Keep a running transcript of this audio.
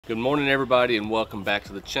Good morning everybody and welcome back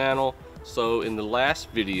to the channel. So in the last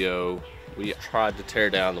video we tried to tear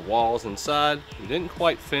down the walls inside. We didn't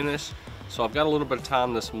quite finish, so I've got a little bit of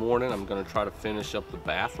time this morning. I'm going to try to finish up the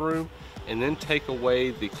bathroom and then take away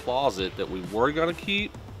the closet that we were going to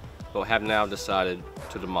keep but have now decided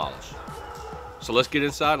to demolish. So let's get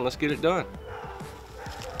inside and let's get it done.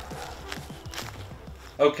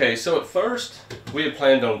 Okay, so at first we had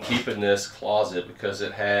planned on keeping this closet because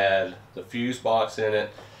it had the fuse box in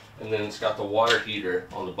it, and then it's got the water heater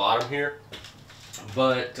on the bottom here.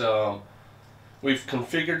 But we've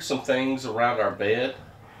configured some things around our bed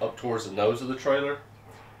up towards the nose of the trailer,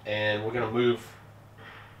 and we're going to move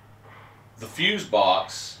the fuse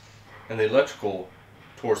box and the electrical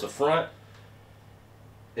towards the front,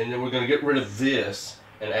 and then we're going to get rid of this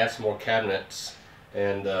and add some more cabinets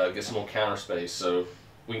and get some more counter space. So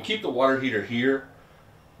we can keep the water heater here,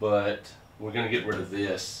 but we're going to get rid of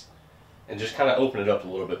this and just kind of open it up a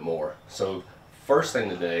little bit more. So first thing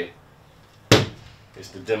today is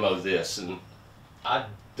to demo this, and I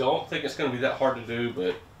don't think it's going to be that hard to do,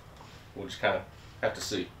 but we'll just kind of have to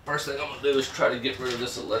see. First thing I'm going to do is try to get rid of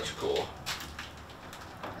this electrical.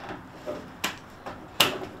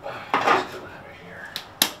 Let's come out of here.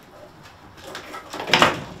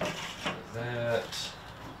 That.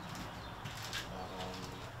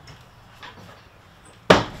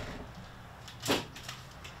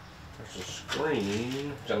 There's a screen,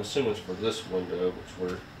 which I'm assuming is for this window, which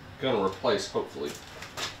we're going to replace hopefully.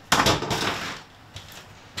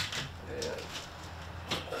 And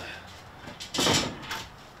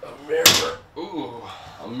a mirror. Ooh,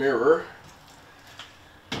 a mirror.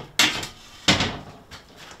 And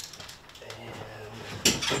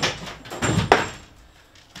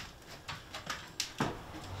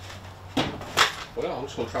well, I'm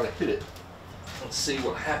just going to try to hit it and see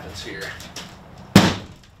what happens here.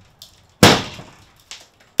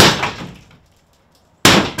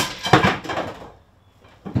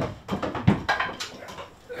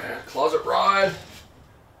 Closet rod,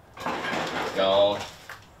 gone.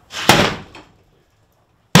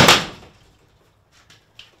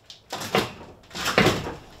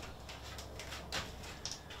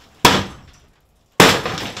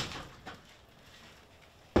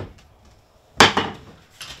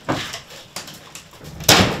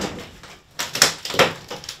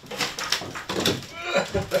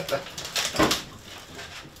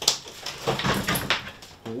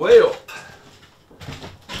 Well,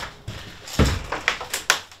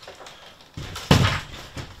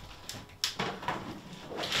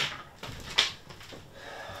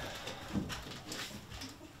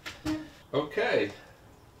 okay.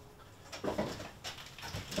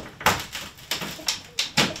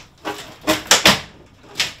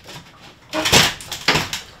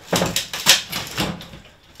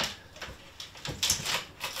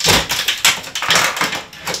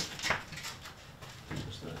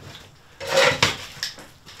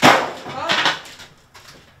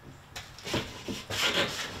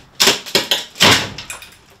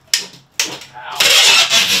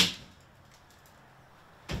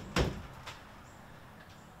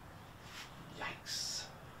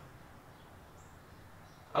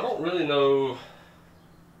 I don't really know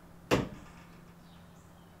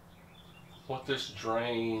what this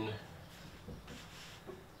drain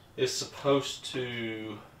is supposed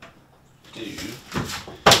to do.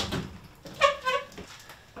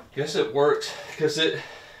 Guess it worked because it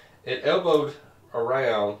elbowed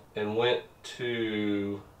around and went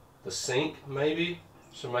to the sink maybe.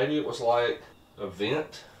 So maybe it was like a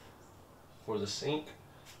vent for the sink,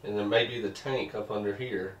 and then maybe the tank up under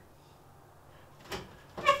here.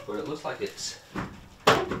 But it looks like it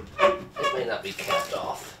may not be capped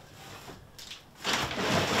off.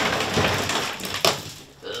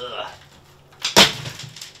 Ugh.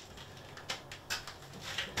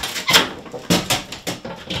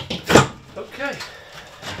 Okay.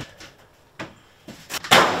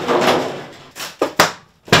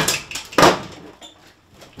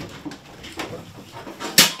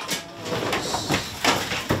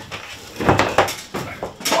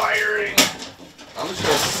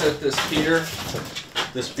 Set this here,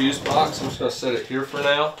 this fuse box, I'm just going to set it here for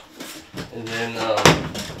now, and then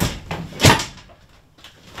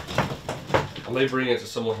I may bring it to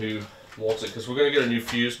someone who wants it, because we're going to get a new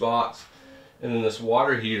fuse box, and then this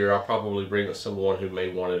water heater I'll probably bring to someone who may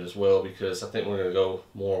want it as well, because I think we're going to go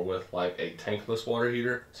more with like a tankless water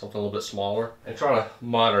heater, something a little bit smaller, and try to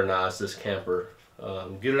modernize this camper,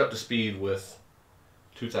 get it up to speed with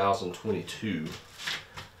 2022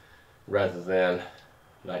 rather than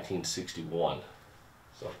 1961.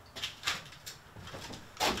 So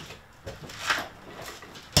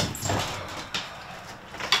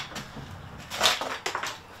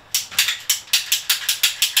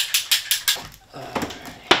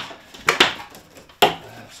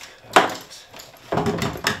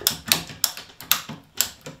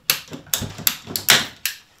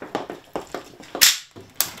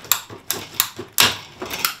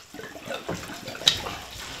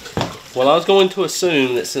Well, I was going to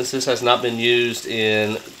assume that since this has not been used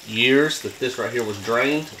in years, that this right here was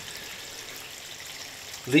drained.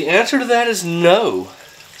 The answer to that is no.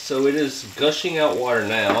 So it is gushing out water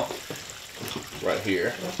now, right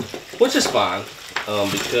here, which is fine,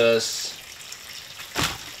 because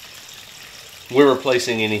we're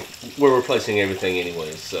replacing everything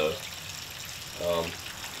anyways. So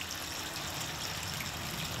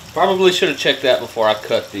probably should have checked that before I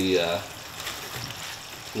cut the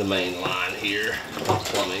main line here of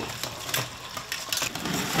plumbing.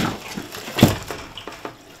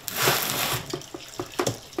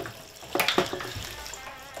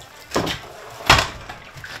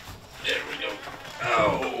 There we go.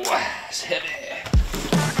 Oh, it's heavy.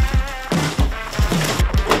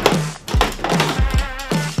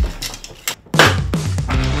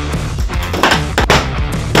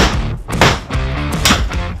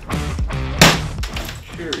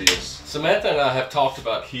 Samantha and I have talked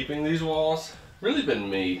about keeping these walls. Really been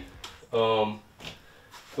me.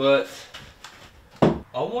 But I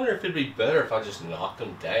wonder if it'd be better if I just knocked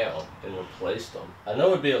them down and replaced them. I know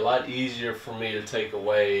it'd be a lot easier for me to take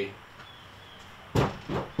away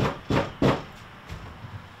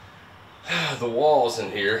the walls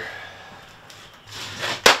in here.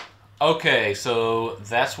 Okay, so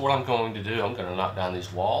that's what I'm going to do. I'm going to knock down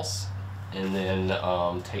these walls and then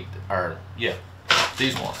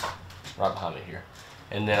these walls right behind me here.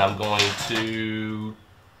 And then I'm going to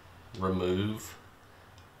remove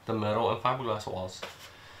the metal and fiberglass walls.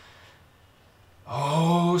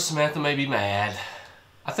 Oh, Samantha may be mad.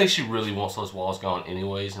 I think she really wants those walls gone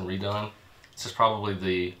anyways and redone. This is probably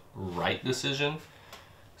the right decision.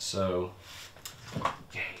 So,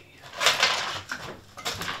 yay.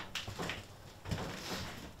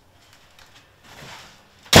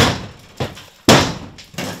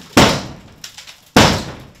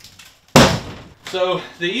 So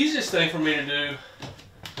the easiest thing for me to do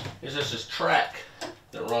is just this track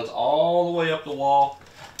that runs all the way up the wall,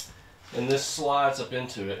 and this slides up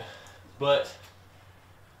into it. But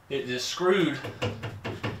it is screwed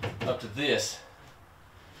up to this,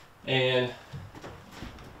 and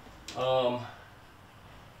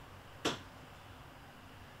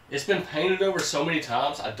it's been painted over so many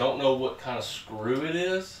times. I don't know what kind of screw it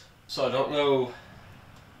is, so I don't know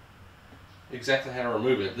exactly how to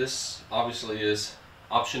remove it. This obviously is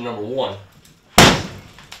option number one.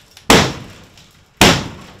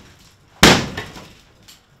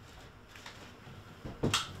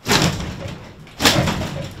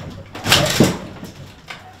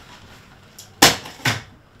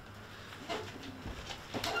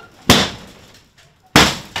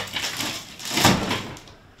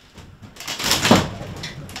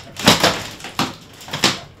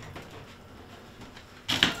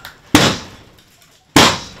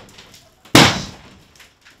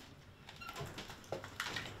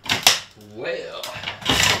 Well,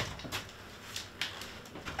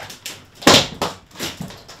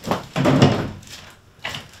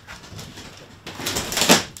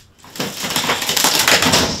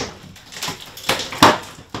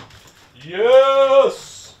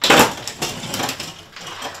 yes!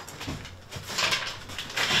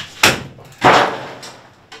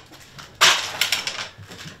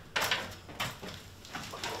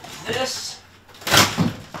 This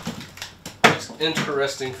looks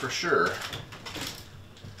interesting for sure.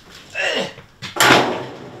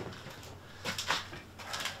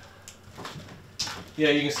 Yeah,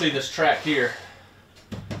 you can see this track here.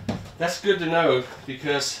 That's good to know,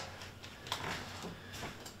 because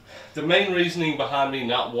the main reasoning behind me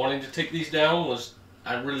not wanting to take these down was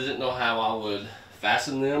I really didn't know how I would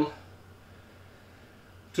fasten them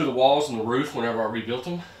to the walls and the roof whenever I rebuilt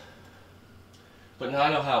them. But now I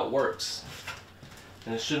know how it works,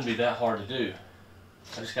 and it shouldn't be that hard to do.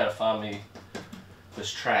 I just got to find me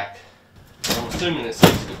this track. I'm assuming it's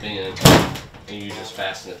easy to bend, and you just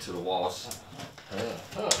fasten it to the walls.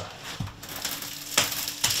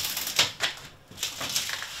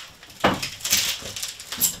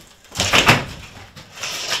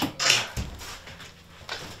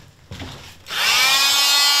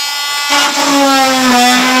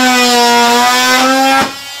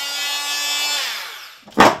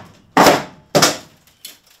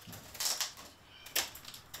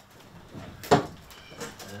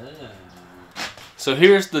 So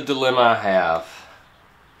here's the dilemma I have.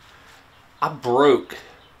 I broke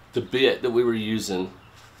the bit that we were using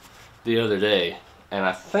the other day, and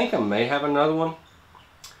I think I may have another one.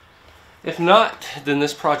 If not, then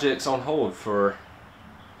this project's on hold for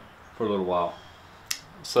a little while.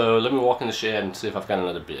 So let me walk in the shed and see if I've got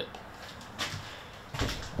another bit.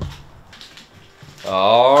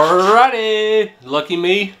 Alrighty, lucky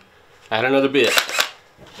me. Add another bit.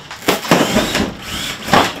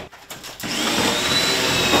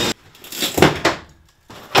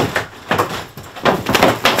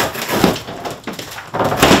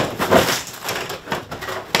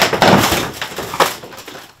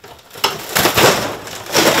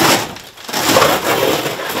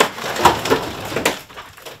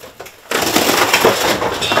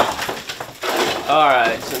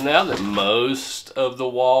 Alright, so now that most of the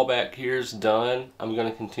wall back here is done, I'm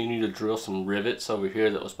going to continue to drill some rivets over here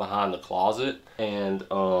that was behind the closet. And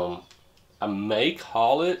I may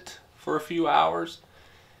call it for a few hours.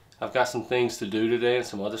 I've got some things to do today and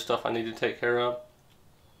some other stuff I need to take care of.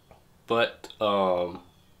 But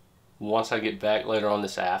once I get back later on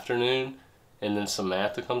this afternoon and then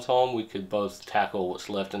Samantha comes home, we could both tackle what's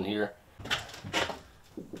left in here.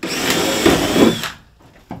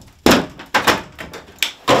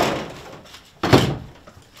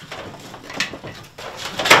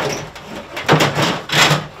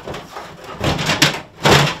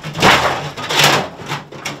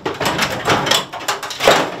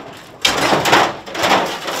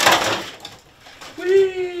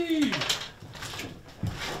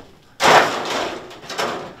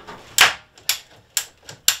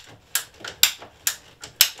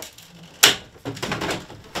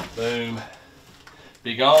 Boom.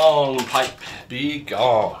 Be gone, pipe. Be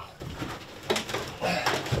gone.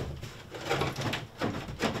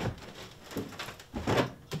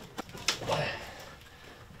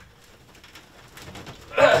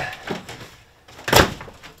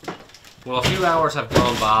 Well, a few hours have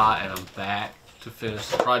gone by and I'm back to finish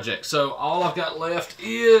the project. So all I've got left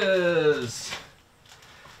is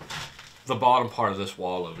the bottom part of this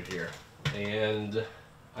wall over here. And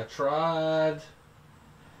I tried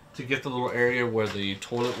to get the little area where the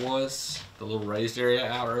toilet was, the little raised area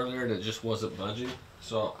out earlier, and it just wasn't budging.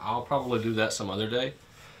 So I'll probably do that some other day.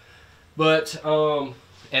 But,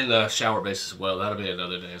 and the shower base as well, that'll be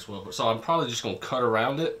another day as well. So I'm probably just gonna cut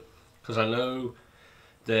around it because I know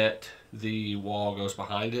that the wall goes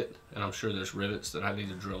behind it, and I'm sure there's rivets that I need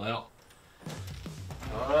to drill out.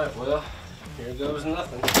 All right, well, here goes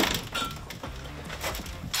nothing.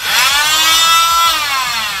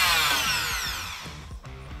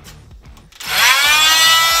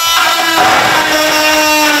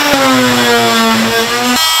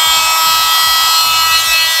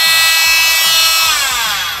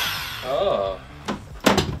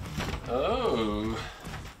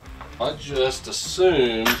 I just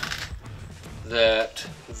assumed that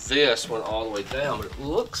this went all the way down, but it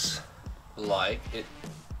looks like it.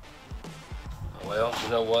 Well, you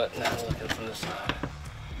know what? Now I'm looking from this side.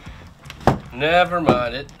 Never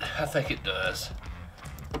mind it. I think it does.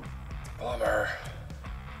 Bummer.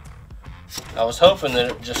 I was hoping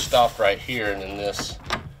that it just stopped right here and then this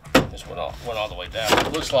went all the way down.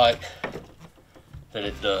 It looks like that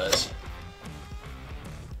it does.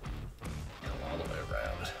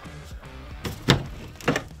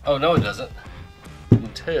 Oh, no, it doesn't. You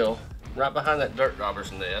can tell right behind that dirt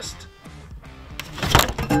dauber's nest,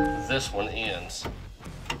 this one ends.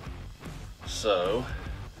 So,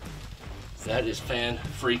 that is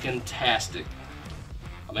fan-freaking-tastic.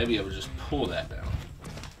 I may be able to just pull that down.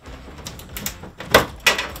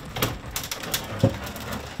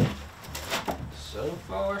 So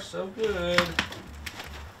far, so good.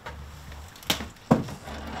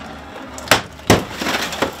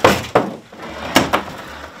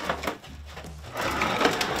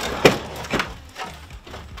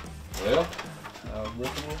 Well, I'm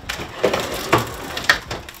looking.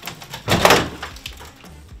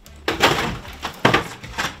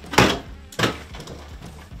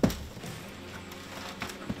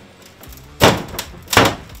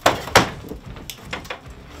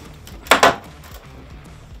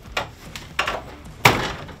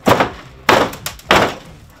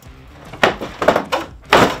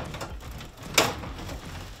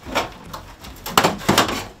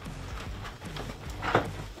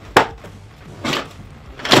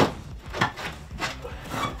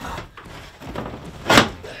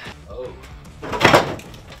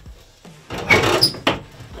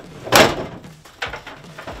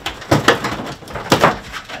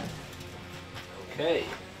 Okay.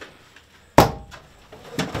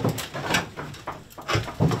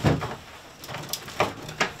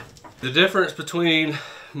 The difference between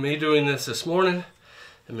me doing this morning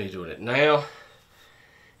and me doing it now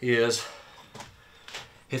is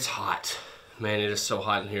it's hot. Man, it is so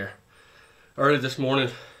hot in here. Early this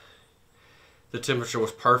morning, the temperature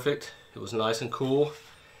was perfect. It was nice and cool,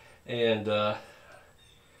 and it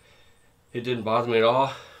didn't bother me at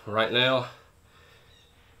all. Right now,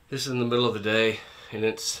 this is in the middle of the day, and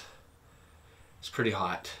it's pretty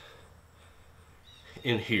hot.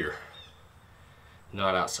 in here,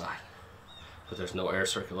 not outside. But there's no air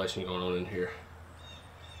circulation going on in here.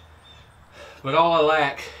 But all I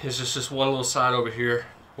lack is just this one little side over here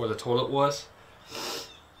where the toilet was.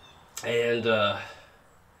 And I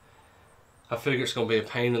figure it's going to be a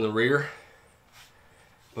pain in the rear.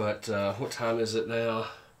 But what time is it now?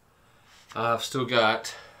 I've still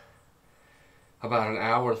got about an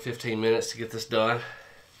hour and 15 minutes to get this done.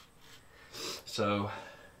 So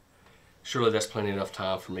surely that's plenty enough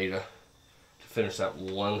time for me to finish that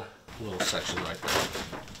one little section right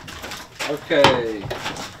there. Okay.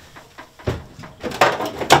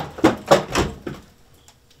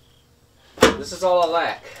 This is all I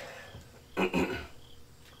lack.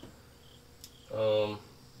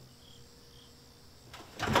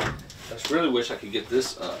 I just really wish I could get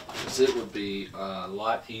this up, because it would be a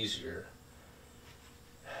lot easier.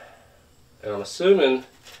 And I'm assuming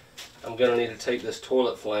I'm going to need to take this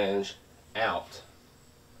toilet flange out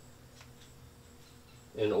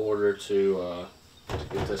in order to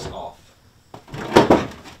get this off.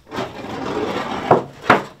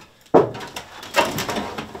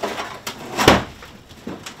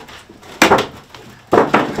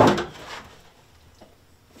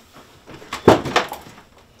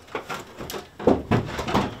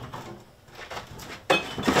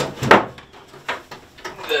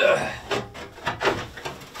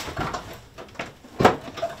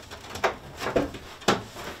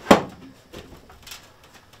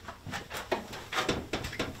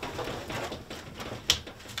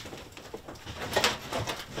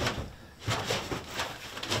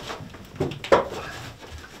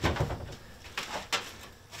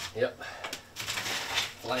 Yep.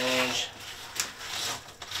 Flange.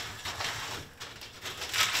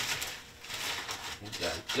 You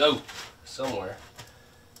gotta go somewhere.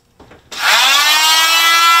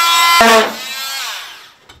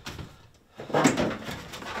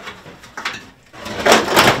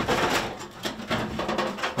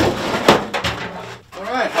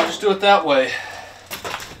 Alright, I'll just do it that way.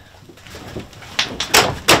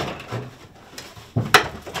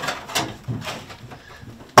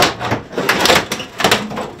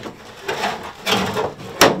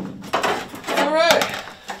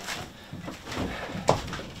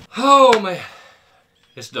 Oh man,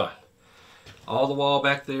 it's done. All the wall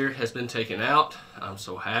back there has been taken out. I'm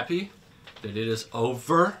so happy that it is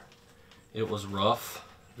over. It was rough.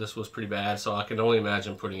 This was pretty bad, so I can only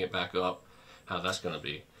imagine putting it back up, how that's gonna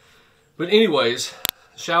be. But anyways,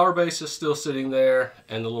 shower base is still sitting there,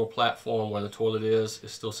 and the little platform where the toilet is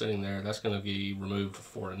still sitting there. That's gonna be removed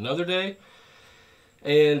for another day.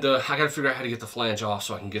 And I gotta figure out how to get the flange off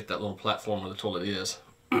so I can get that little platform where the toilet is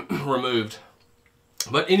removed.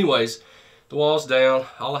 But anyways, the wall's down.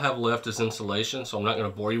 All I have left is insulation, so I'm not going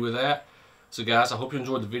to bore you with that. So guys, I hope you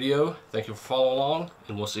enjoyed the video. Thank you for following along,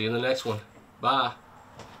 and we'll see you in the next one. Bye.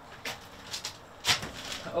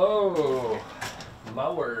 Oh, my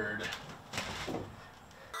word.